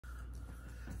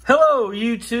Hello,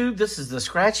 YouTube. This is the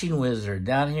Scratching Wizard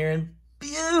down here in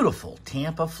beautiful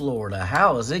Tampa, Florida.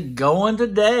 How is it going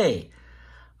today?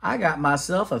 I got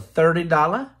myself a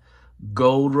 $30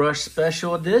 Gold Rush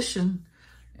Special Edition,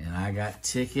 and I got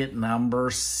ticket number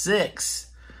 6.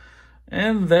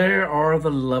 And there are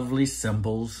the lovely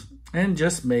symbols, and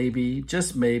just maybe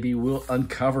we'll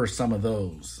uncover some of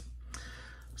those.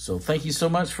 So thank you so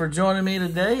much for joining me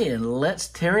today, and let's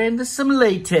tear into some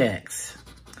latex.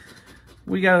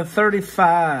 We got a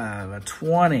 35, a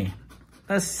 20,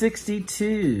 a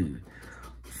 62,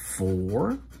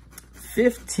 4,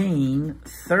 15,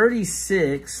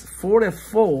 36,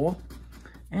 44,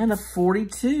 and a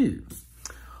 42.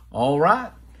 All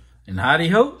right, and howdy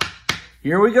ho,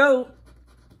 here we go.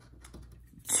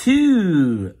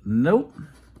 2, nope,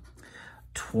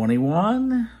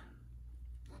 21,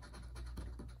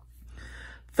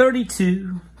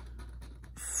 32,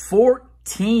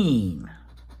 14,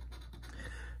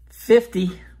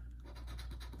 50,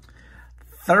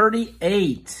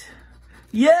 38.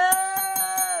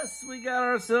 Yes! We got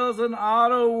ourselves an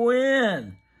auto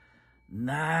win.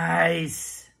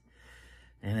 Nice.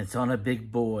 And it's on a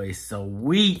big boy.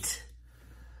 Sweet.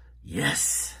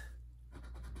 Yes.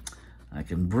 I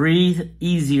can breathe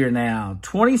easier now.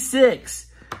 26.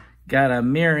 Got a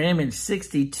mirror image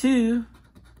 62.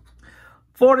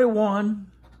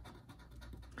 41.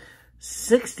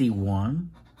 61.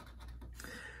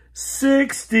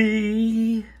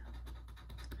 60,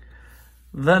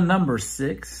 the number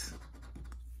 6,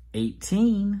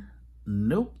 18,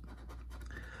 nope,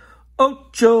 8,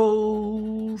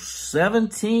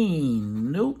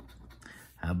 17, nope,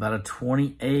 how about a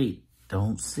 28,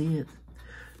 don't see it,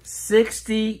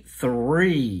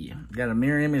 63, got a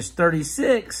mirror image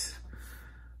 36,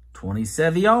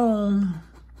 27,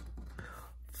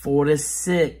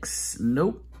 46,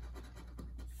 nope,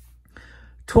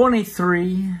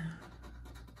 23,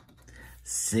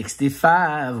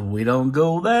 65, we don't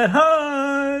go that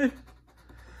high.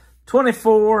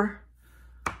 24,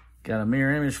 got a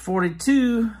mirror image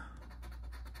 42.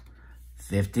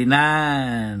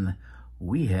 59,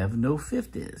 we have no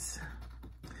 50s.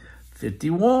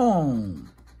 51,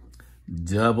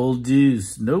 double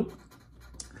deuce, nope.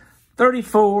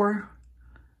 34,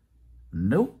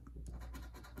 nope.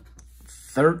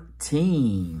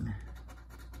 13,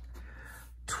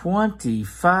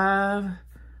 25,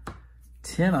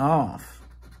 10 off.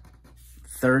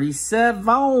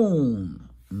 37,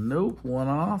 nope, 1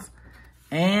 off.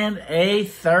 And a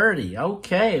 30.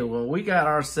 Okay, well, we got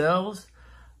ourselves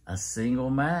a single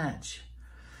match.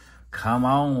 Come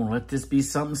on, let this be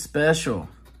something special.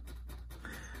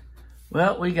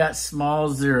 Well, we got small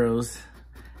zeros.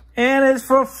 And it's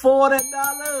for $40.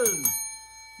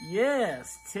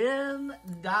 Yes,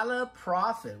 $10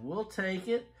 profit. We'll take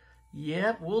it.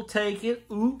 Yep, we'll take it.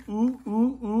 Ooh, ooh,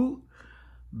 ooh, ooh.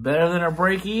 Better than a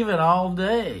break even all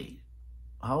day.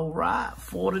 All right,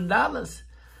 $40.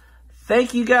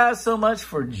 Thank you guys so much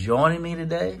for joining me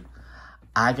today.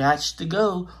 I got to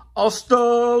go. Hasta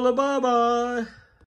la bye-bye.